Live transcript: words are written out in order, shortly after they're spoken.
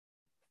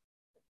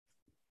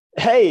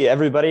Hey,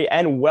 everybody,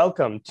 and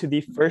welcome to the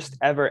first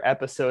ever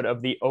episode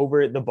of the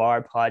Over the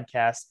Bar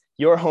podcast,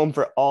 your home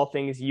for all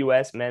things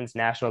U.S. men's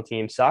national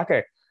team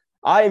soccer.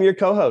 I am your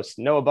co host,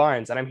 Noah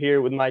Barnes, and I'm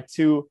here with my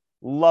two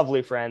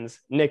lovely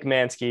friends, Nick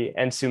Mansky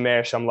and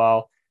Sumaire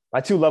Shamlal,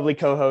 my two lovely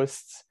co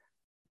hosts.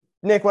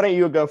 Nick, why don't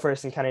you go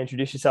first and kind of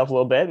introduce yourself a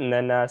little bit, and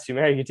then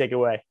Sumaire, you can take it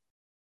away.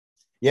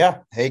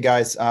 Yeah. Hey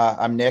guys,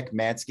 I'm Nick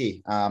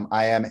Mansky.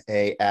 I am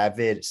a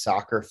avid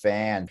soccer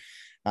fan.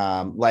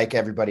 Like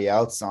everybody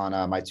else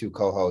on my two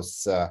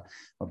co-hosts,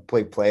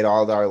 played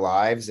all our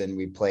lives, and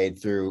we played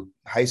through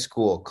high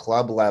school,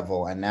 club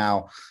level, and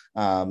now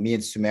me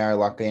and Sumaire are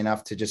lucky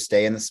enough to just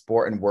stay in the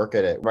sport and work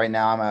at it. Right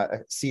now, I'm a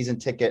season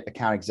ticket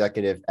account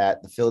executive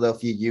at the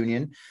Philadelphia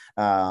Union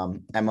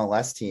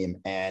MLS team,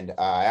 and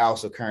I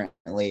also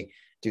currently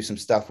do some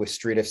stuff with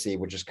Street FC,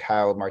 which is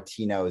Kyle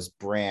Martino's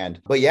brand.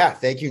 But yeah,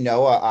 thank you,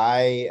 Noah.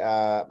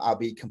 I'll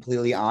be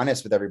completely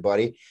honest with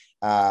everybody.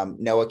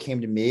 Noah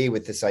came to me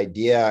with this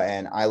idea,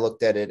 and I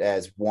looked at it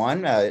as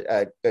one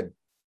a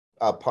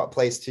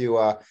place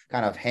to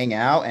kind of hang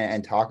out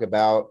and talk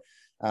about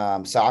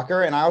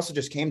soccer. And I also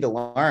just came to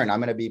learn. I'm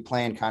going to be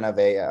playing kind of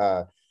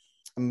a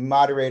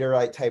moderator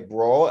like type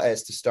role.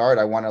 As to start,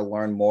 I want to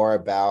learn more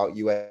about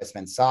U.S.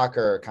 men's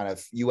soccer, kind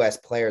of U.S.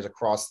 players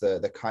across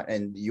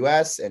the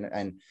U.S.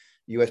 and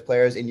U.S.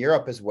 players in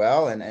Europe as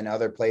well, and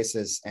other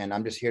places. And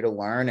I'm just here to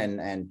learn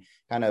and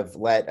kind of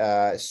let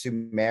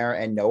Sumaire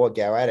and Noah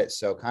go at it.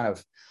 So kind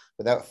of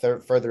without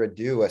further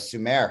ado,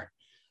 Sumaire,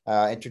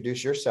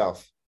 introduce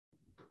yourself.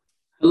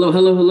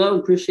 Hello.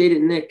 Appreciate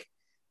it, Nick.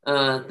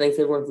 Thanks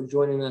everyone for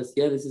joining us.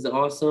 Yeah, this is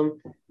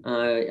awesome.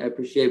 I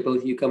appreciate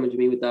both of you coming to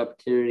me with the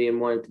opportunity and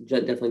wanting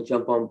to definitely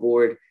jump on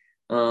board.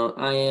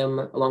 I am,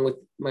 along with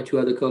my two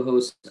other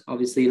co-hosts,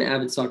 obviously an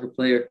avid soccer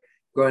player,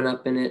 growing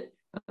up in it,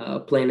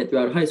 playing it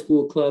throughout high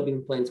school, club,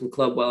 even playing some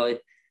club while I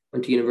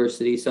went to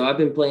university. So I've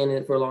been playing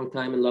it for a long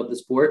time and love the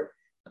sport.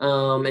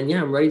 And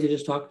yeah, I'm ready to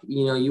just talk,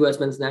 U.S.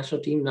 men's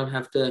national team, not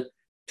have to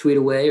tweet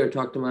away or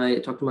talk to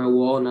my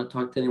wall and not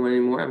talk to anyone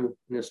anymore. I'm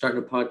starting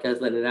a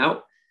podcast, letting it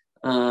out.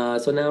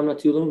 So now I'm not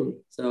too lonely.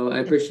 So I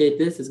appreciate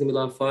this. It's gonna be a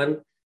lot of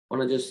fun.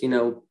 Want to just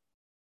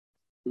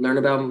learn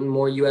about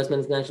more U.S.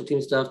 men's national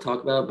team stuff,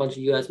 talk about a bunch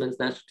of U.S. men's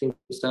national team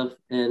stuff,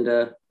 and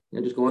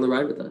just go on the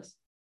ride with us.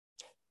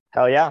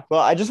 Hell yeah.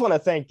 Well, I just want to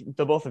thank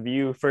the both of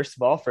you, first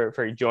of all,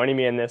 for joining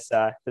me in this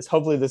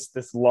hopefully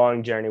this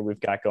long journey we've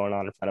got going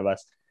on in front of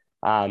us.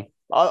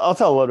 I'll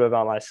tell a little bit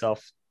about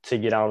myself to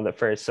get on with it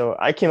first. So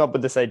I came up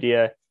with this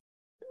idea.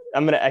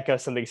 I'm going to echo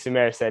something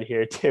Sumaire said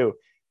here too.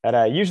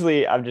 That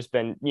usually I've just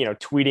been,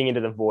 tweeting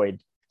into the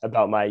void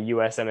about my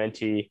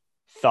USMNT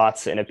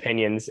thoughts and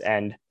opinions.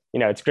 And,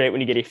 it's great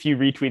when you get a few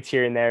retweets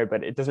here and there,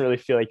 but it doesn't really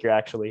feel like you're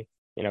actually,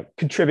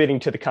 contributing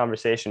to the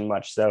conversation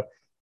much. So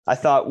I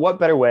thought, what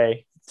better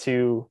way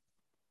to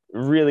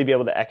really be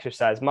able to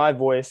exercise my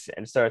voice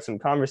and start some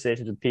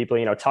conversations with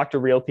people, talk to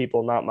real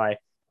people, not my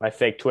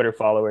fake Twitter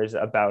followers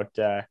about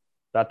the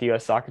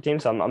U.S. soccer team.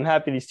 So I'm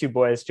happy these two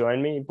boys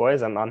joined me.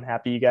 Boys, I'm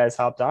happy you guys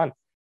hopped on.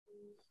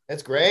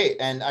 It's great.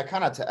 And I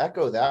kind of, to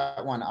echo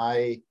that one,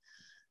 I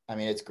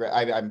mean, it's great.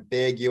 I'm a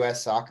big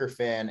U.S. soccer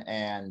fan,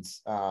 and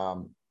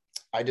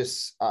I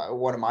just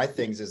one of my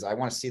things is I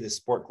want to see the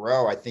sport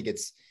grow. I think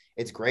it's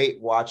great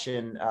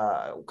watching,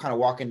 kind of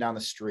walking down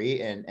the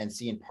street and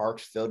seeing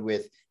parks filled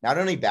with not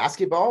only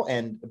basketball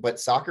but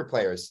soccer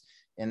players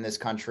in this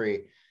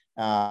country.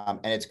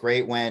 And it's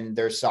great when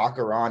there's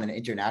soccer on and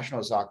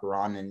international soccer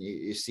on, and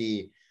you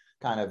see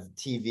kind of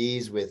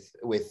TVs with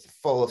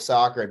full of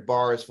soccer and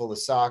bars full of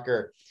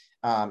soccer.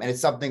 And it's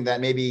something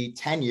that maybe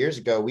 10 years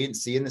ago we didn't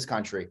see in this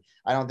country.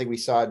 I don't think we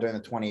saw it during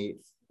the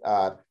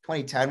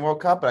 2010 World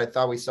Cup, but I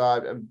thought we saw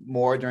it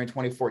more during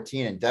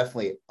 2014 and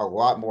definitely a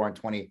lot more in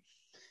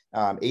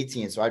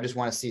 2018. So I just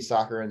want to see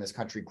soccer in this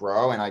country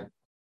grow. And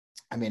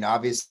I mean,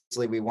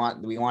 obviously we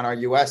want our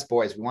U.S.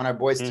 boys. We want our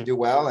boys to do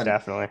well, and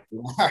Definitely.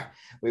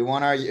 we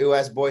want our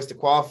U.S. boys to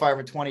qualify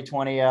for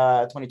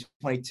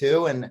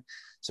 2022, and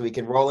so we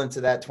can roll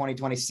into that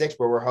 2026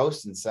 where we're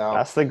hosting. So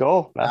That's the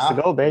goal. That's the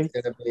goal, baby.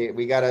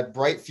 we got a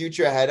bright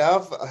future ahead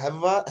of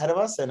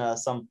us, and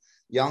some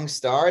young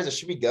stars. It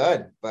should be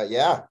good. But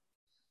yeah.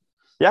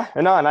 Yeah,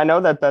 and I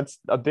know that that's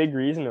a big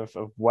reason of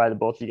why the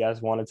both of you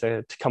guys wanted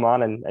to come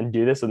on and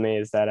do this with me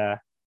is that,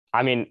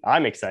 I mean,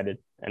 I'm excited,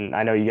 and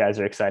I know you guys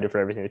are excited for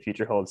everything the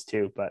future holds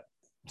too, but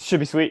it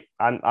should be sweet.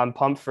 I'm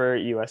pumped for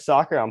U.S.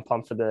 soccer. I'm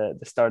pumped for the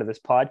start of this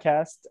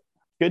podcast.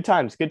 Good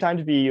times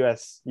to be a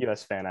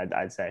U.S. fan,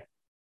 I'd say.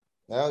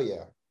 Hell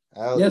yeah.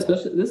 Yeah,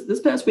 especially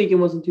this past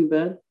weekend wasn't too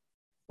bad.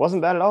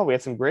 Wasn't bad at all. We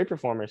had some great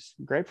performers.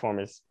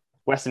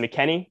 Weston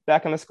McKennie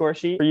back on the score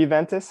sheet for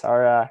Juventus,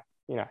 our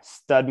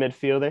stud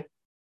midfielder.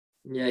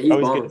 Yeah, he's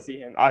always bomb. good to see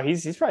him. Oh,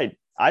 he's probably,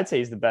 I'd say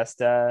he's the best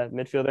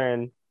midfielder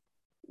in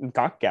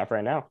CONCACAF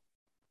right now.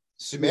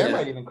 Sumaire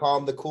might even call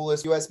him the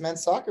coolest U.S.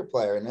 men's soccer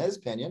player in his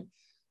opinion.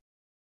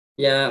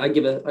 Yeah, I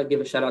give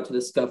a shout out to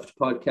the Scuffed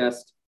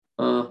podcast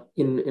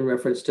in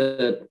reference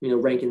to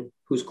ranking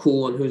who's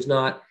cool and who's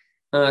not.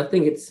 I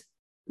think it's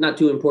not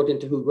too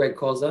important to who Greg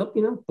calls up,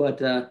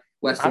 but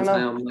Weston's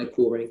high on my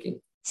cool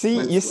ranking. See,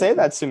 Wentz you say swag.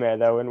 that, Sumaire,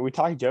 though, and we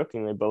talk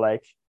jokingly, but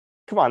like,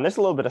 come on, there's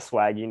a little bit of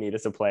swag you need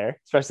as a player,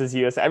 especially as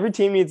US. Every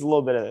team needs a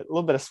little bit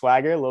of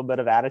swagger, a little bit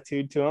of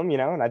attitude to him,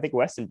 and I think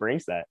Weston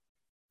brings that.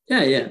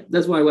 Yeah, yeah.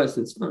 That's why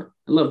Weston's fun.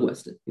 I love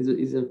Weston. He's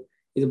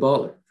a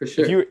baller for If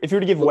sure. you if you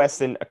were to give Well,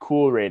 Weston a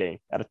cool rating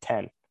out of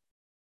 10,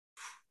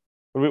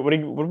 what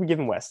are we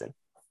giving Weston?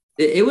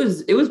 it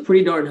was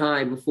pretty darn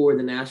high before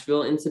the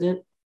Nashville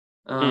incident.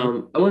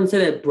 Mm. I wouldn't say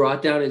that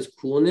brought down his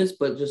coolness,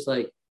 but just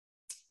like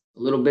a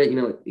little bit,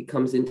 it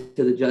comes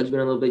into the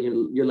judgment a little bit.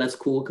 You're less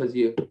cool because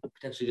you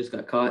potentially just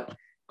got caught.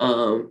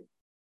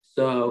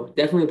 So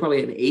definitely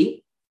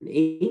probably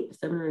an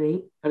 7 or an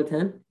 8 out of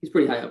 10. He's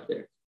pretty high up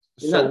there.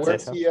 He's So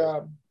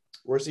not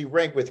where's he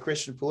ranked with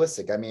Christian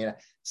Pulisic? I mean,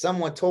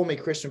 someone told me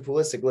Christian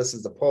Pulisic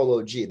listens to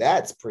Polo G.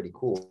 That's pretty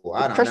cool.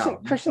 I don't know.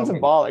 Christian's a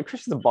baller.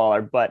 Christian's a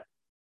baller, but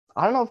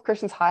I don't know if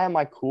Christian's high on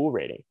my cool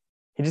rating.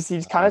 He just I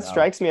kind don't of know.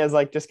 strikes me as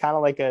like just kind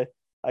of like a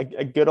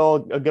good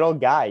old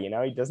guy. He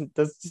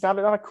he's not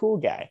a cool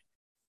guy.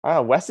 I don't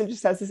know. Weston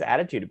just has this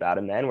attitude about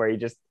him, man, where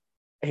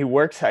he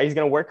works. He's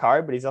gonna work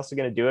hard, but he's also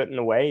gonna do it in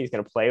a way. He's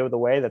gonna play with a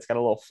way that's got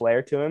a little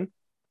flair to him.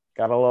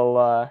 Got a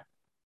little.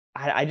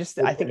 I Little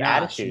think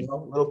panache, attitude.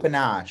 little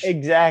panache.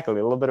 Exactly,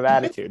 a little bit of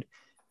attitude.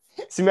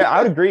 So man,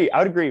 I would agree. I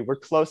would agree. We're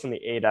close on the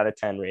 8 out of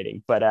 10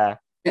 rating, but Yeah,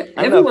 I don't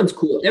know. everyone's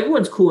cool.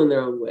 Everyone's cool in their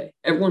own way.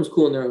 Everyone's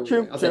cool in their own way.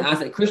 True, true. I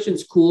say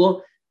Christian's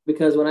cool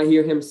because when I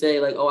hear him say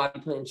like, "Oh, I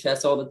be playing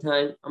chess all the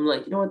time," I'm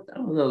like, you know what? I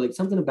don't know, like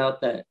something about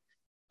that.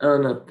 I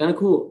don't know, kind of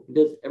cool.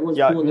 Everyone's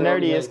Yeah, cool in their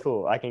own nerdy way. is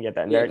cool. I can get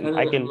that. Yeah, Nerd. kind of.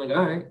 I I'm can, like,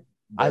 all right.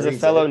 as a Very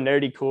fellow good.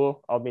 nerdy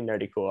cool, I'll be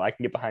nerdy cool. I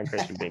can get behind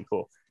Christian being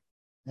cool.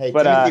 Hey,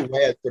 But Timothy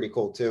Weah is pretty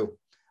cool too.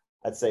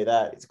 I'd say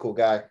that. He's a cool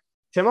guy.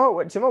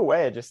 Timo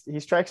Weah he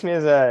strikes me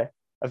as a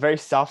very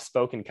soft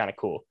spoken kind of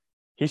cool.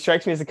 He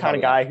strikes me as the kind Oh,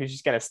 of yeah. guy who's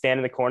just gonna stand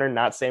in the corner,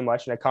 not say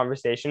much in a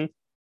conversation,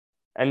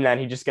 and then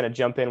he's just gonna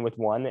jump in with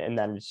one, and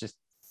then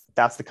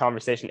that's the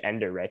conversation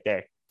ender right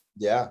there.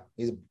 Yeah.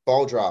 He's a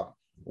ball drop.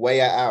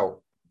 Weah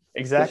out. For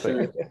Exactly.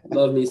 sure.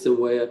 Love me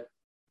some Weah.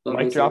 Love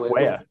me Mic some drop Weah.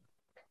 Weah.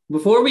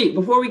 Before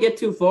we get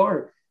too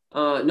far,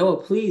 Noah,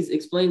 please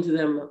explain to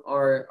them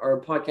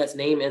our podcast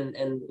name and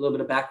a little bit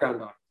of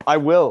background on it. I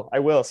will.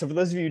 So for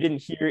those of you who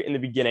didn't hear it in the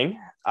beginning,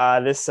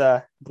 this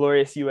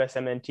glorious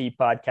USMNT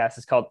podcast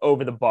is called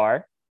Over the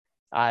Bar.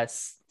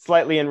 It's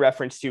slightly in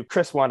reference to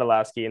Chris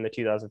Wondolowski in the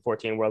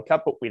 2014 World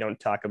Cup, but we don't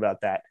talk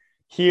about that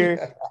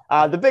here.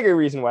 The bigger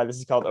reason why this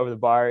is called Over the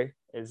Bar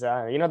is,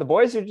 the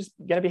boys are just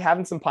going to be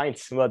having some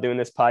pints while doing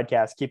this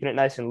podcast, keeping it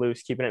nice and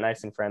loose, keeping it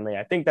nice and friendly.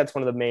 I think that's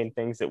one of the main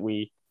things that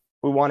we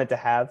wanted to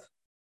have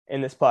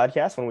in this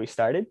podcast when we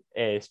started,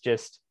 is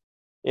just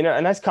a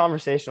nice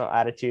conversational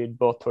attitude,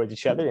 both towards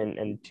each other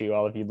and to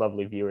all of you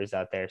lovely viewers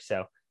out there.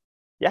 So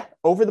yeah,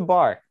 Over the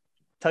Bar.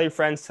 Tell your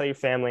friends, tell your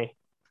family,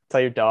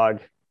 tell your dog.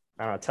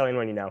 I don't know, tell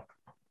anyone you know.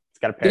 It's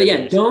got a pair Yeah,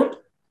 of yeah. ears.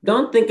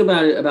 Don't think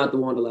about it about the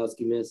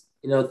Wondolowski miss.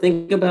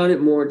 Think about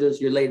it more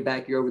just you're laid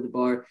back, you're over the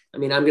bar. I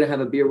mean, I'm gonna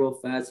have a beer real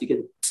fast. You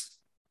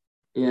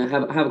can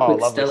have a quick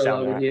Lovely Stella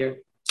sound, over that. here.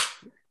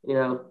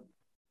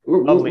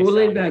 We're Lovely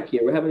laid sound. back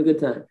here. We're having a good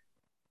time.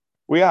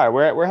 We are.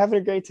 We're having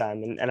a great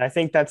time. And I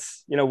think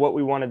that's, what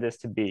we wanted this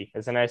to be.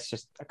 It's a nice,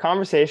 just a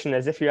conversation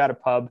as if you're at a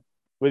pub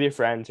with your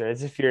friends, or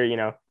as if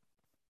you're,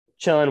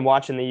 chilling,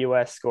 watching the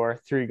U.S. score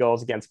 3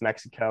 goals against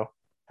Mexico.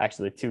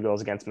 Actually, 2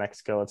 goals against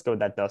Mexico. Let's go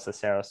with that Dos a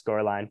 0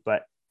 scoreline.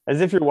 But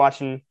as if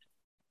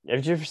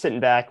you're sitting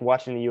back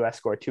watching the U.S.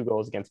 score 2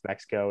 goals against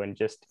Mexico and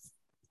just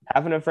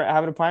having a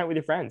pint with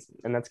your friends.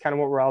 And that's kind of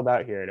what we're all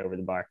about here at Over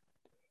the Bar.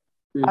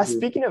 Mhm.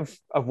 Speaking of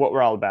what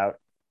we're all about,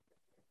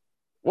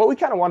 what we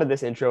kind of wanted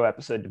this intro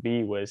episode to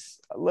be was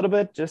a little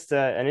bit just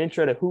an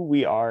intro to who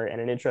we are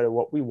and an intro to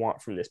what we want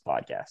from this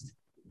podcast.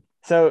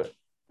 So,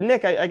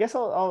 Nick, I guess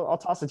I'll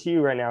toss it to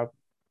you right now.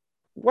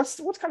 What's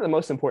kind of the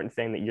most important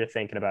thing that you're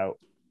thinking about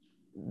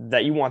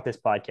that you want this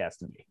podcast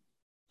to be?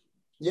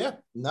 Yeah,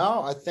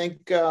 no, I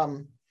think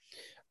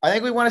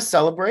we want to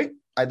celebrate.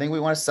 I think we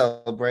want to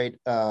celebrate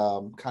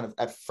kind of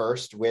at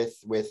first with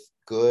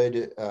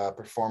good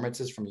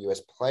performances from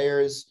U.S.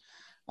 players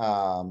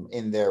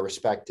in their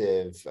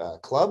respective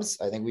clubs.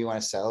 I think we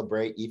want to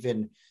celebrate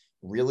even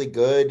really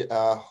good,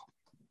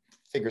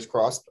 fingers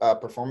crossed,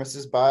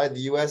 performances by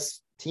the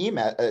U.S. team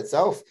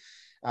itself.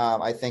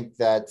 I think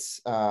that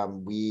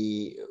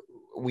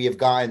we have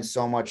gotten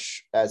so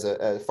much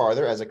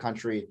farther as a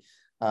country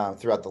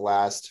throughout the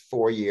last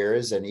 4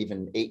 years and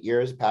even 8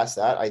 years past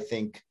that. I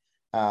think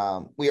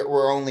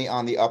we're only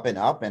on the up and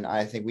up, and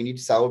I think we need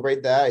to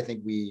celebrate that. I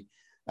think we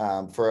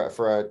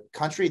for a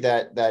country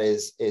that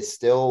is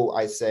still,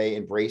 I say,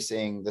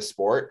 embracing the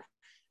sport,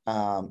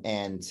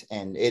 and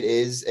it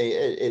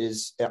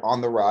is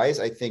on the rise.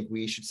 I think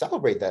we should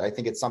celebrate that. I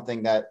think it's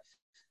something that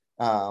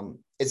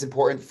is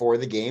important for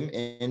the game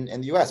in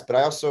the U.S. But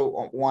I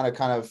also want to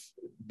kind of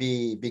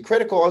be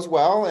critical as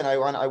well, and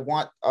I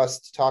want us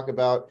to talk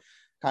about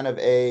kind of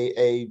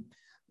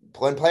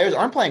when players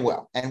aren't playing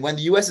well and when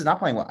the U.S. is not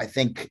playing well. I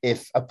think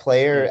if a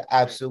player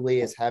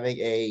absolutely is having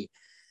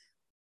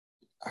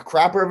a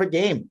crapper of a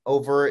game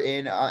over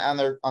in on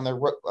their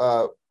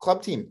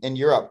club team in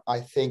Europe. I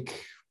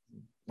think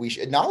we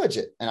should acknowledge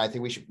it, and I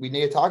think we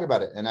need to talk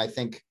about it. And I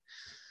think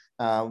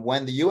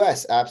when the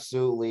U.S.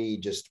 absolutely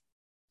just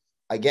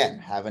again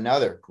have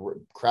another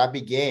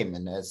crappy game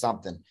and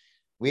something,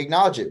 we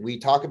acknowledge it, we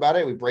talk about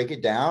it, we break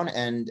it down,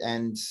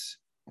 and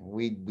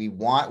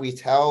we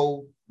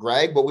tell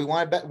Greg what we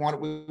want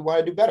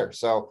to do better.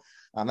 So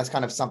that's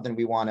kind of something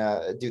we want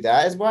to do,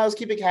 that as well as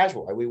keep it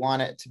casual. We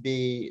want it to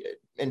be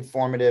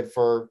informative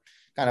for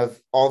kind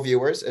of all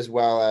viewers, as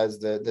well as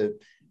the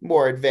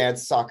more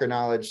advanced soccer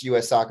knowledge,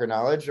 U.S. soccer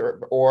knowledge,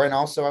 and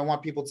also I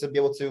want people to be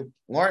able to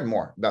learn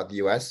more about the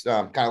U.S.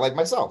 Kind of like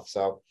myself.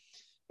 So,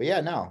 but yeah,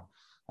 no,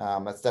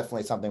 that's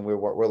definitely something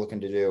we're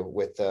looking to do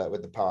with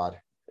the pod.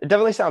 It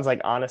definitely sounds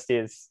like honesty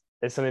is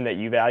something that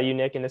you value,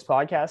 Nick, in this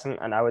podcast,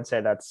 and I would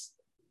say that's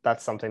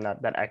something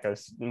that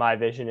echoes my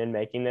vision in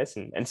making this.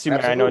 And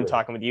Sumaire, I know in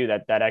talking with you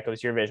that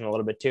echoes your vision a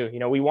little bit too.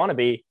 We want to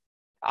be,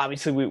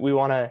 obviously we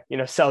want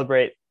to,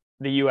 celebrate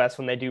the U.S.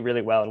 when they do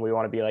really well. And we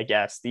want to be like,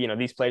 yes,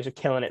 these players are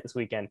killing it this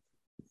weekend.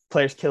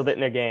 Players killed it in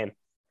their game.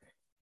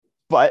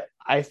 But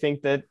I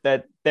think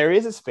that there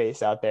is a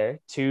space out there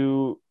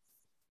to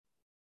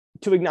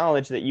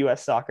acknowledge that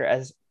U.S. soccer,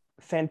 as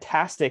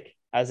fantastic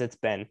as it's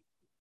been,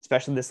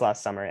 especially this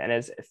last summer, and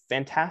as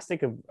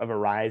fantastic of a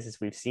rise as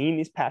we've seen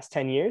these past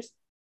 10 years,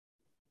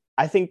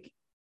 I think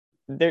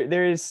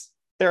there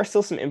are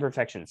still some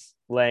imperfections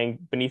laying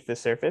beneath the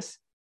surface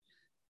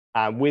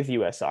with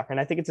U.S. soccer. And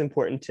I think it's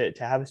important to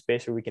have a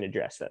space where we can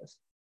address those.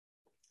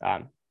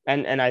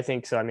 And I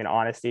think so. I mean,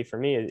 honesty for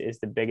me is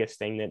the biggest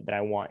thing that I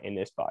want in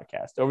this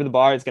podcast. Over the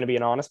Bar is going to be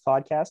an honest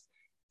podcast.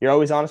 You're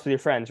always honest with your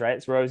friends,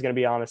 right? So we're always going to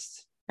be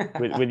honest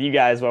with you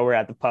guys while we're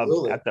at the pub,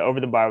 at the Over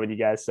the Bar with you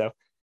guys. So,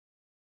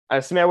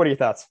 Sumaire, what are your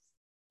thoughts?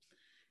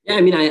 Yeah,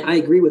 I mean, I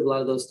agree with a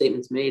lot of those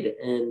statements made,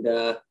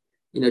 and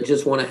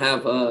just want to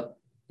have a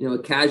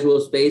casual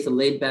space, a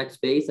laid back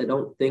space. I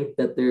don't think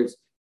that there's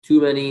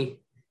too many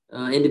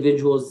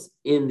individuals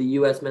in the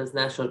U.S. men's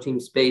national team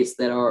space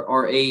that are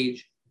our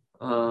age,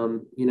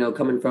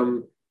 coming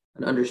from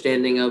an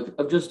understanding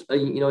of just a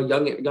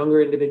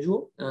younger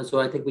individual. So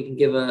I think we can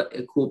give a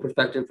cool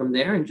perspective from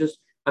there, and just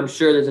I'm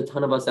sure there's a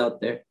ton of us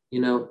out there.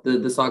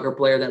 The soccer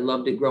player that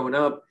loved it growing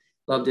up,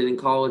 loved it in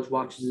college,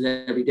 watches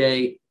it every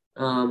day.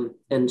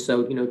 And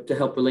so, to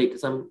help relate to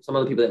some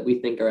other people that we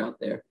think are out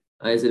there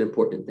is an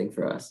important thing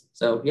for us.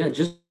 So yeah,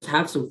 just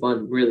have some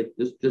fun, really.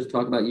 Just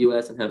talk about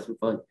US and have some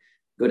fun.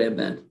 Go to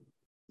bed.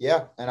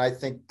 Yeah. And I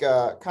think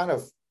kind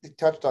of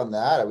touched on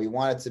that. We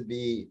want it to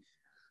be,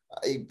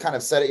 you kind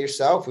of said it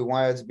yourself. We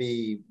want it to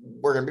be,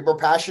 we're going to be more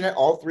passionate.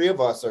 All three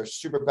of us are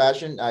super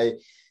passionate. I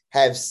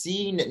have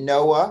seen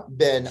Noah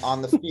been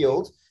on the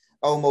field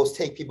almost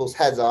take people's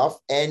heads off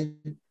and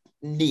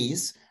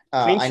knees.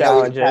 I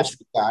know he's a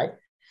passionate guy.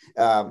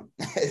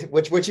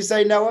 Which you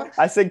say, Noah?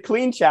 I said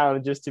clean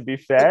challenges, to be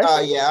fair.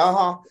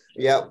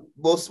 Yeah.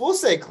 We'll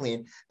say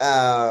clean.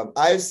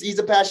 He's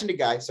a passionate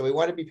guy, so we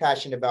want to be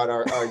passionate about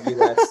our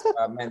U.S.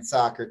 men's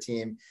soccer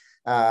team,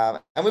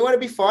 and we want to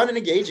be fun and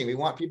engaging. We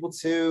want people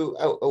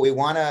to. We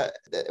want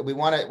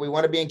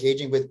to be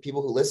engaging with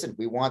people who listen.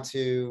 We want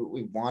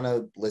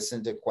to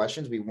listen to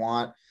questions. We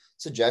want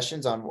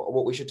suggestions on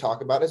what we should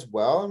talk about as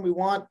well, and we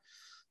want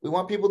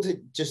people to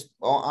just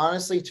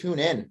honestly tune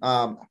in.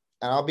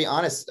 And I'll be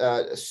honest,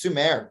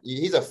 Sumaire,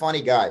 he's a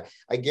funny guy.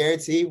 I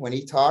guarantee when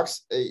he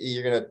talks,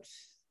 you're gonna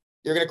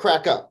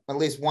crack up at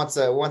least once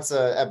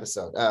a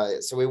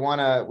episode. So we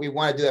want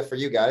to do that for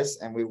you guys,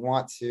 and we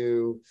want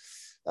to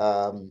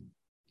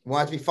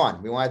be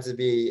fun. We want it to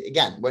be,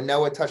 again, what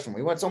Noah touched on.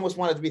 Almost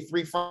wanted to be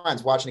three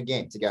friends watching a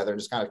game together and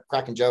just kind of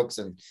cracking jokes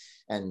and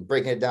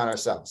breaking it down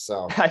ourselves.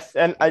 So I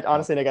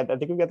honestly, Nick, I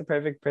think we've got the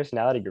perfect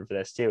personality group for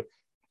this too.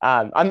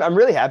 I'm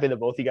really happy that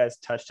both you guys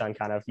touched on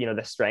kind of,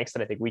 the strengths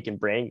that I think we can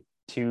bring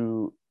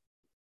to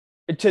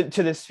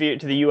the sphere,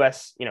 to the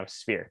U.S.,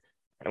 sphere.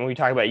 And when we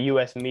talk about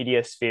U.S.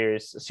 media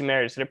spheres,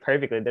 Sumaire said it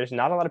perfectly. There's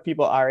not a lot of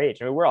people our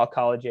age. I mean, we're all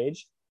college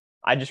age.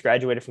 I just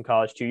graduated from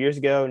college 2 years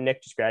ago.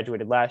 Nick just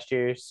graduated last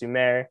year.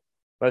 Sumaire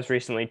most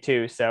recently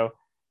too. So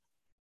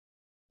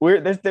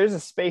there's a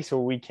space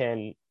where we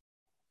can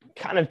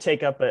kind of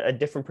take up a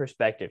different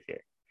perspective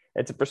here.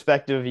 It's a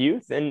perspective of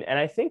youth. And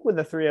I think with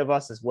the three of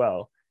us as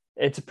well,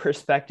 it's a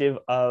perspective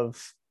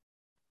of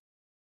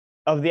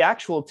the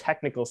actual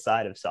technical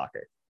side of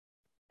soccer.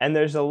 And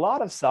there's a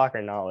lot of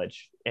soccer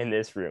knowledge in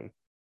this room,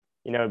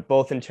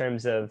 both in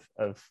terms of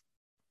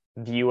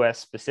the U.S.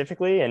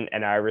 specifically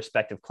and our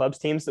respective clubs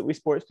teams that we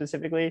support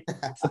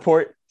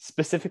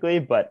specifically.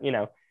 But,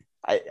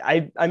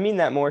 I mean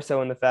that more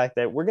so in the fact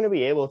that we're going to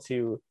be able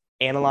to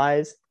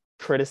analyze,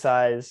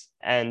 criticize,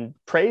 and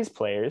praise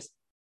players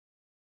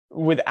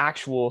with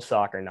actual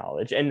soccer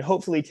knowledge, and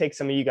hopefully take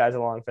some of you guys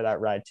along for that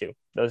ride too.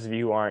 Those of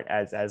you who aren't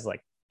as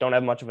don't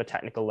have much of a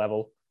technical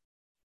level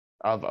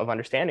of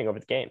understanding over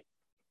the game.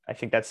 I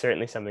think that's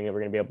certainly something that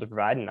we're going to be able to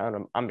provide,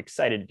 and I'm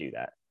excited to do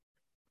that.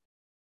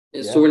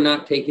 Yeah. So we're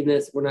not taking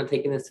this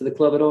to the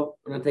club at all.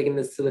 We're not taking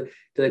this to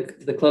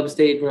the club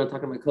stage. We're not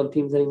talking about club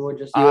teams anymore.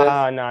 Just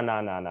US.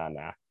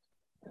 No.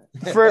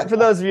 for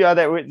those of you out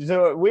there,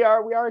 we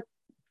are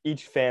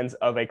each fans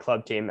of a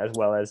club team as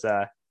well as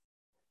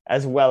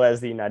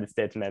the United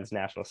States men's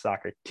national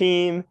soccer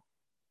team.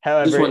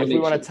 However, if we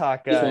want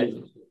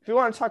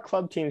to talk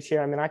club teams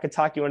here, I mean, I could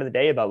talk you into the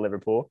day about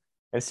Liverpool.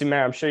 And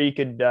Sumaire, I'm sure you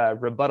could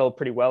rebuttal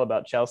pretty well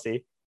about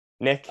Chelsea.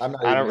 Nick, I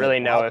don't really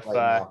know if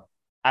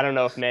I don't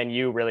know if Man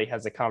U really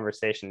has a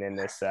conversation in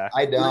this.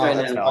 I don't.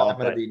 That's why I'm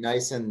going to be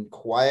nice and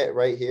quiet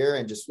right here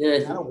and just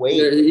kind of wait.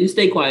 You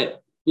stay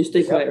quiet. You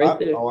stay quiet right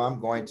there. Oh, I'm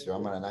going to.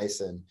 I'm going to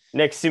nice and.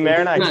 Nick, Sumaire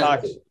and I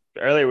talked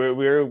earlier.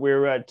 We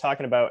were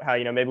talking about how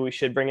maybe we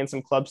should bring in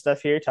some club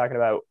stuff here, talking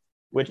about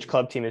which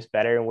club team is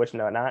better and which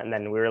not. And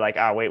then we were like,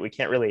 oh wait, we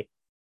can't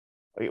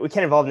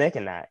involve Nick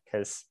in that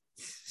because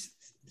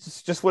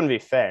it just wouldn't be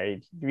fair.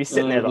 You'd be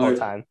sitting there the whole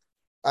time.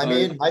 I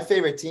mean, my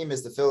favorite team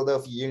is the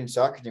Philadelphia Union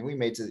soccer team. We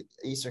made to the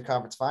Eastern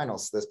Conference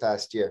Finals this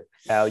past year.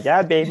 Hell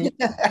yeah, baby.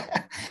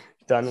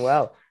 Done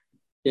well.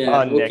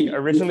 Yeah, Nick,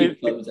 originally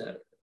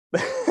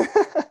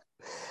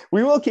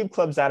we will keep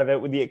clubs out of it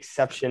with the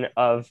exception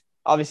of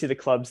obviously the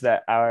clubs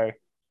that our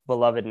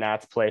beloved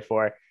Nats play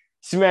for.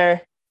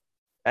 Sumaire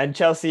and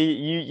Chelsea,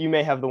 you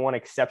may have the one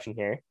exception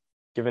here,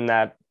 given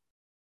that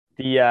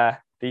the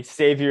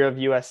savior of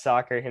U.S.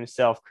 soccer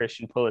himself,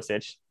 Christian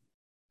Pulisic,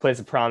 plays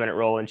a prominent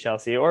role in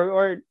Chelsea,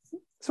 or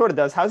sort of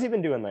does. How's he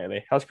been doing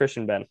lately? How's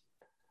Christian been?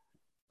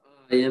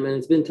 Yeah, man,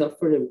 it's been tough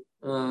for him.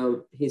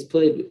 He's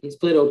played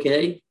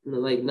okay.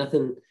 Like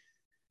nothing.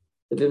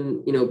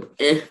 There've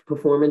been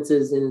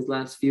performances in his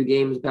last few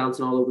games,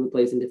 bouncing all over the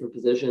place in different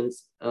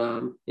positions.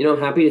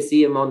 Happy to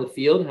see him on the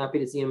field. Happy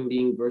to see him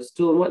being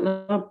versatile and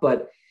whatnot.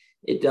 But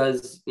it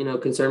does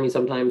concern me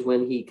sometimes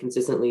when he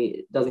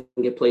consistently doesn't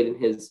get played in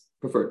his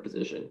preferred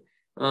position.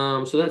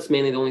 So that's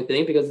mainly the only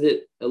thing because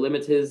it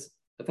limits his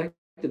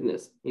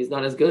effectiveness. He's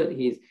not as good.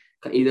 He's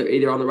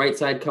either on the right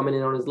side coming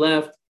in on his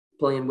left,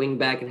 playing wing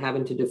back and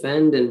having to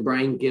defend, and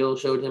Brian Gill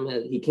showed him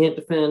that he can't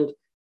defend.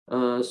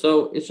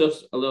 So it's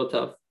just a little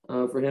tough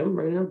for him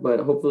right now,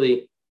 but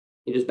hopefully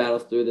he just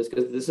battles through this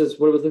because this is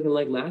what it was looking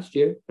like last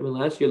year. I mean,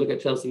 last year, look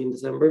at Chelsea in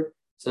December.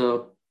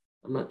 So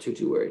I'm not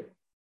too worried.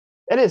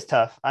 It is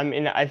tough. I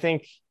mean, I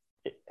think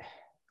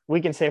we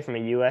can say from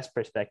a U.S.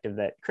 perspective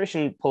that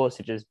Christian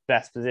Pulisic's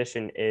best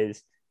position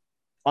is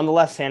on the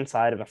left-hand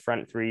side of a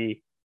front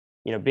three,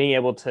 being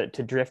able to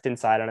drift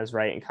inside on his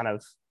right and kind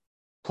of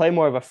play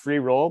more of a free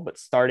role, but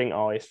starting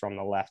always from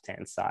the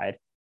left-hand side.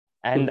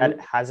 And that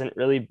hasn't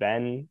really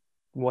been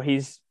what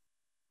he's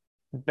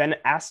been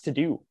asked to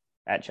do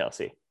at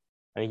Chelsea.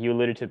 I think you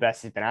alluded to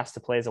best. He's been asked to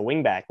play as a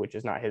wingback, which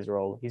is not his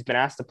role. He's been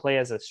asked to play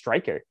as a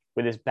striker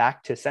with his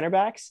back to center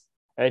backs,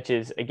 which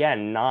is,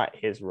 again, not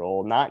his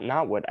role,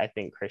 not what I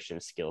think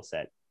Christian's skill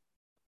set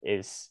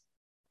is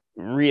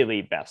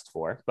really best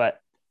for. But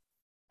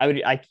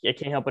I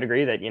can't help but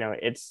agree that,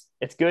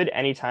 it's good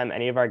anytime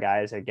any of our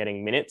guys are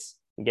getting minutes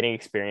and getting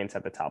experience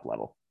at the top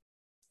level.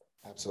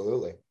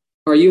 Absolutely.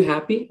 Are you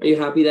happy? Are you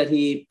happy that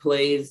he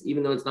plays,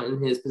 even though it's not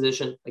in his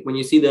position? Like when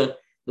you see the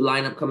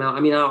lineup come out,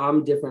 I mean,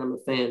 I'm different. I'm a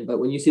fan, but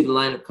when you see the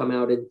lineup come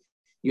out and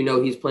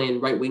he's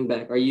playing right wing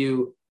back, are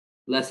you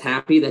less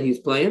happy that he's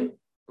playing,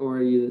 or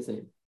are you the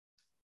same?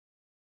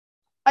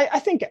 I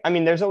think, I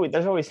mean, there's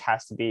always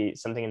has to be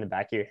something in the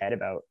back of your head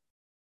about,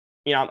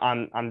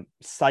 I'm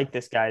psyched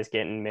this guy's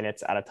getting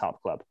minutes at a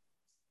top club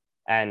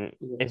and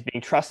is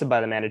being trusted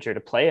by the manager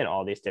to play in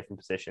all these different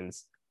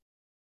positions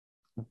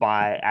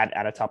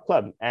at a top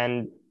club.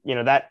 And,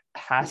 that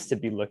has to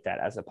be looked at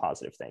as a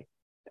positive thing,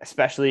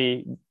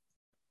 especially,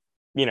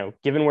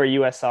 given where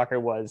U.S. soccer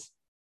was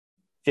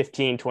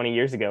 15, 20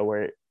 years ago,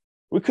 where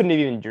we couldn't have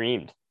even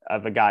dreamed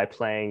of a guy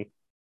playing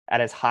at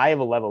as high of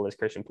a level as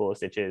Christian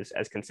Pulisic is,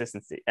 as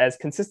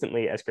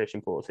consistently as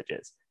Christian Pulisic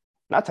is,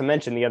 not to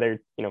mention the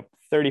other,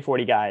 30,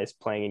 40 guys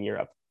playing in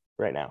Europe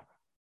right now.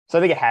 So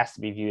I think it has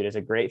to be viewed as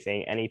a great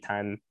thing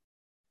anytime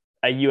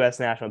a U.S.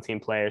 national team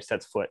player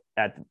sets foot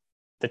at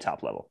the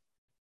top level.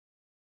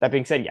 That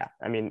being said, yeah,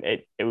 I mean,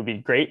 it would be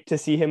great to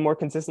see him more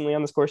consistently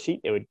on the score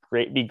sheet. It would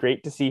be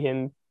great to see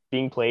him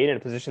being played in a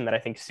position that I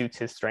think suits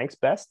his strengths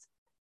best.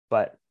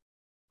 But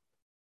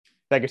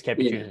beggars can't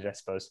be choosers, I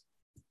suppose.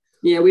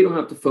 Yeah, we don't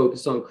have to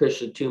focus on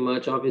Christian too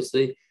much,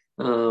 obviously.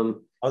 I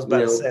was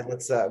about to say,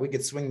 let's we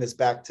could swing this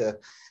back to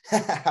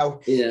how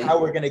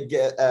we're gonna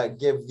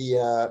give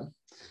the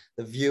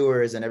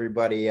viewers and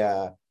everybody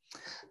how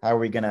are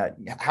we gonna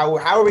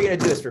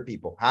do this for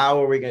people?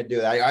 How are we gonna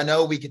do it? I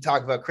know we could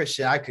talk about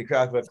Christian. I could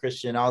talk about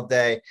Christian all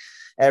day,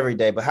 every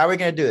day. But how are we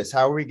gonna do this?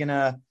 How are we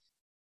gonna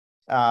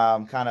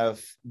kind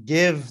of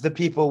give the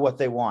people what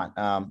they want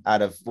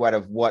out of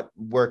what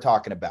we're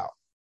talking about?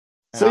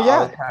 And so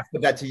I'll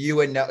put that to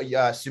you and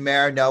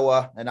Sumaire,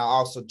 Noah, and I'll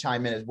also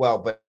chime in as well.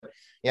 But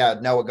yeah,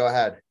 Noah, go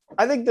ahead.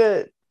 I think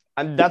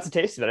that's a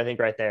taste of it. I think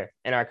right there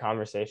in our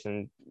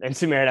conversation, and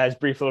Sumaire and I's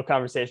brief little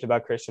conversation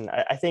about Christian.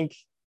 I think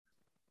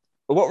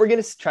what we're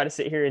going to try to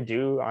sit here and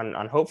do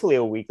on hopefully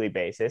a weekly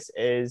basis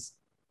is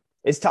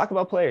talk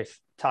about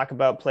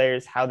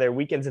players, how their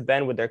weekends have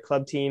been with their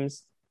club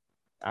teams,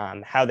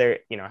 how their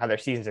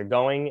seasons are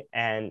going,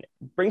 and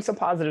bring some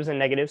positives and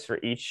negatives for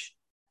each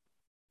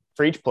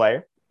for each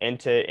player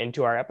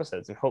into our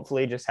episodes, and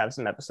hopefully just have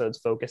some episodes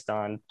focused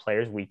on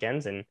players'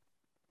 weekends and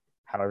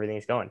how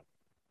everything's going.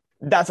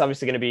 That's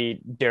obviously going to be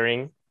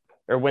during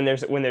or when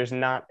there's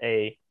not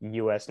a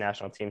U.S.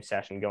 national team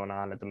session going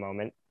on at the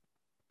moment.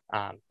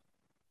 I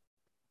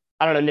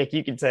don't know, Nick,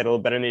 you can say it a little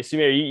better than me.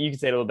 Sumaire, you can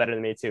say it a little better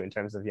than me too in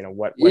terms of,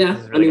 what Yeah,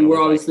 this is really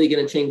we're obviously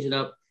going to change it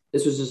up.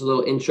 This was just a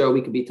little intro.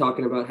 We could be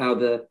talking about how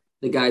the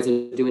guys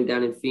are doing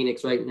down in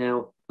Phoenix right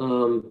now.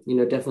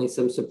 Definitely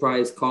some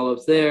surprise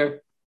call-ups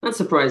there. Not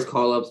surprise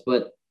call-ups,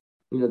 but,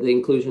 the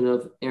inclusion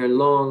of Aaron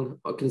Long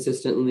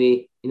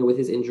consistently, with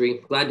his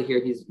injury. Glad to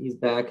hear he's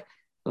back.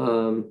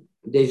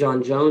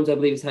 Dejon Jones, I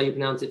believe is how you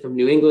pronounce it, from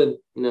New England,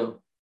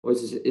 or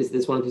is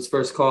this one of his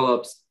first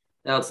call-ups,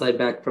 outside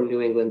back from New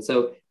England?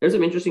 So there's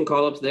some interesting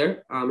call-ups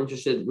there. I'm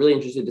really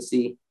interested to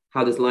see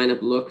how this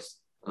lineup looks.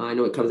 I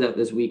know it comes out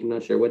this week. I'm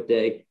not sure what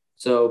day.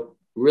 So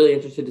really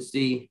interested to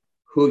see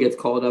who gets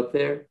called up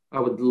there. I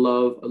would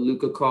love a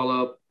Luka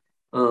call-up.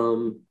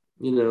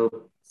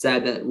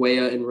 Sad that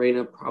Weah and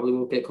Reyna probably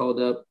won't get called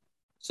up.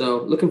 So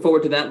looking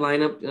forward to that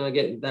lineup,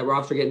 get that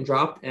roster getting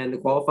dropped and the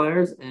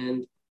qualifiers,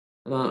 and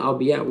I'll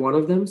be at one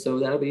of them. So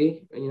that'll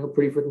be,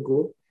 pretty freaking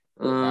cool.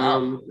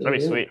 Wow, that'd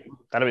be sweet.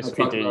 That'd be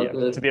sweet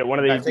to be at one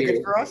of these.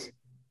 Tickets for us?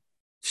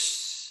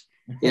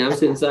 Yeah, I'm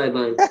sitting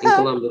sideline in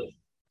Columbus.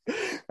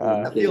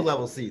 Field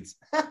level seats.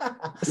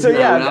 So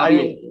yeah,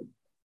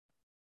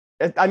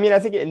 I mean, I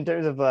think in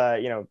terms of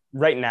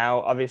right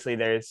now, obviously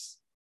there's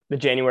the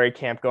January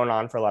camp going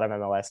on for a lot of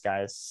MLS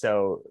guys.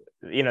 So,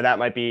 that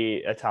might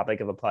be a topic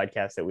of a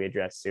podcast that we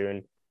address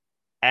soon.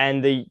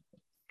 And the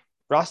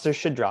roster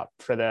should drop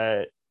for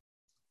the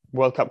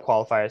World Cup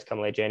qualifiers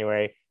come late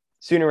January,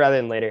 sooner rather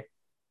than later.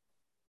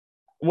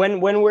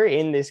 When we're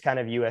in this kind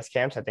of US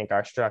camps, I think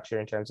our structure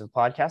in terms of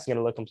podcast is going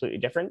to look completely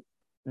different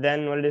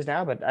than what it is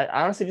now. But I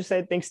honestly just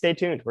think stay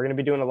tuned. We're going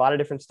to be doing a lot of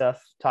different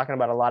stuff, talking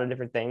about a lot of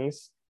different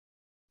things.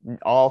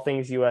 All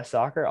things U.S.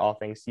 soccer, all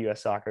things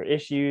U.S. soccer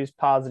issues,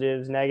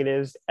 positives,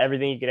 negatives,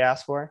 everything you could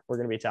ask for. We're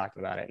going to be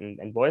talking about it.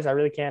 And boys, I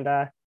really can't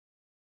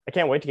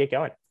wait to get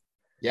going.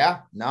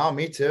 Yeah, no,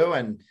 me too.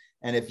 And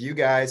if you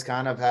guys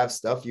kind of have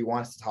stuff you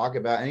want us to talk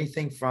about,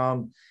 anything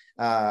from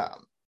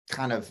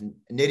kind of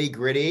nitty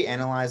gritty,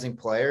 analyzing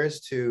players,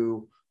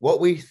 to what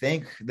we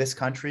think this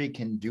country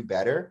can do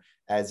better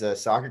as a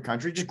soccer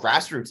country, just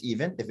grassroots,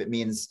 even if it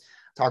means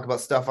talk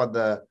about stuff on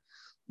the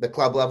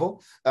club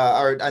level,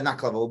 or not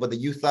club level, but the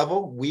youth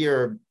level. We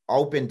are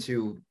open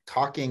to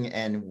talking,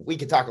 and we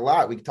could talk a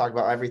lot. We could talk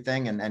about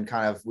everything, and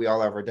kind of, we all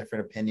have our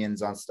different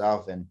opinions on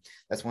stuff. And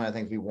that's one of the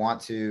things we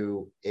want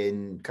to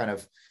engaging.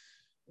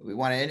 We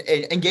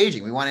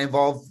want to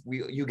involve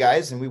you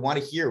guys, and we want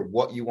to hear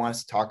what you want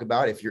us to talk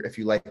about. If you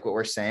like what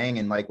we're saying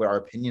and like what our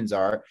opinions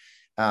are,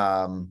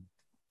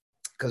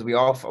 because we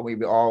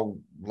all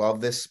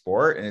love this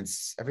sport, and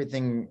it's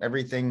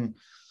everything.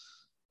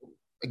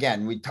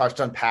 Again, we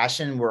touched on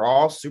passion. We're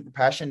all super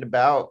passionate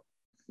about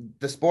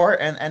the sport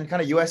and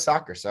kind of U.S.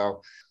 soccer.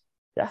 So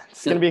yeah,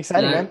 it's going to be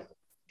exciting, man.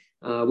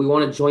 We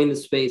want to join the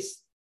space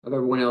of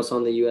everyone else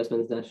on the U.S.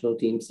 men's national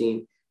team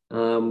scene.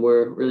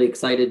 We're really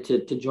excited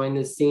to join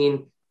this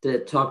scene,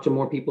 to talk to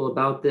more people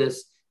about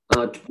this,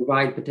 to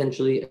provide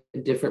potentially a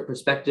different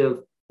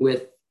perspective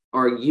with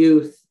our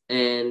youth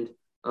and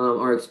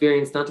our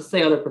experience. Not to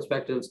say other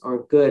perspectives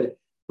aren't good,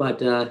 but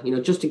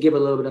just to give a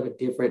little bit of a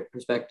different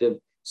perspective.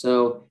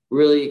 So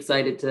really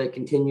excited to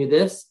continue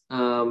this.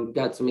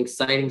 Got some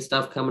exciting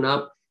stuff coming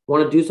up.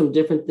 Want to do some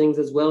different things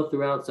as well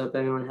throughout. So if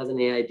anyone has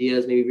any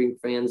ideas, maybe bring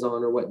fans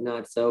on or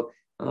whatnot. So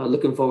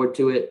looking forward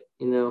to it.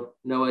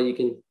 Noah, you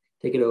can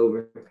take it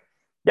over.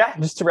 Yeah,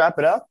 just to wrap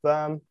it up.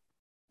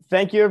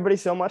 Thank you everybody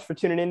so much for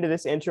tuning into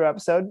this intro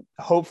episode.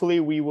 Hopefully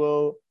we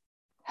will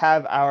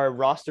have our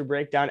roster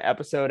breakdown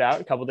episode out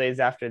a couple days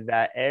after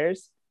that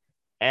airs.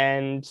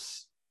 And,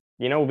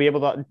 we'll be able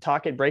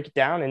to break it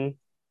down, and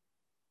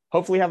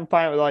hopefully have a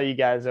pint with all you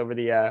guys over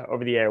the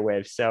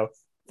airwaves. So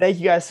thank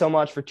you guys so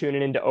much for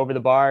tuning into Over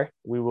the Bar.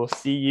 We will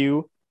see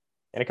you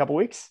in a couple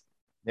weeks.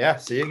 Yeah,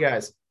 see you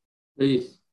guys. Peace.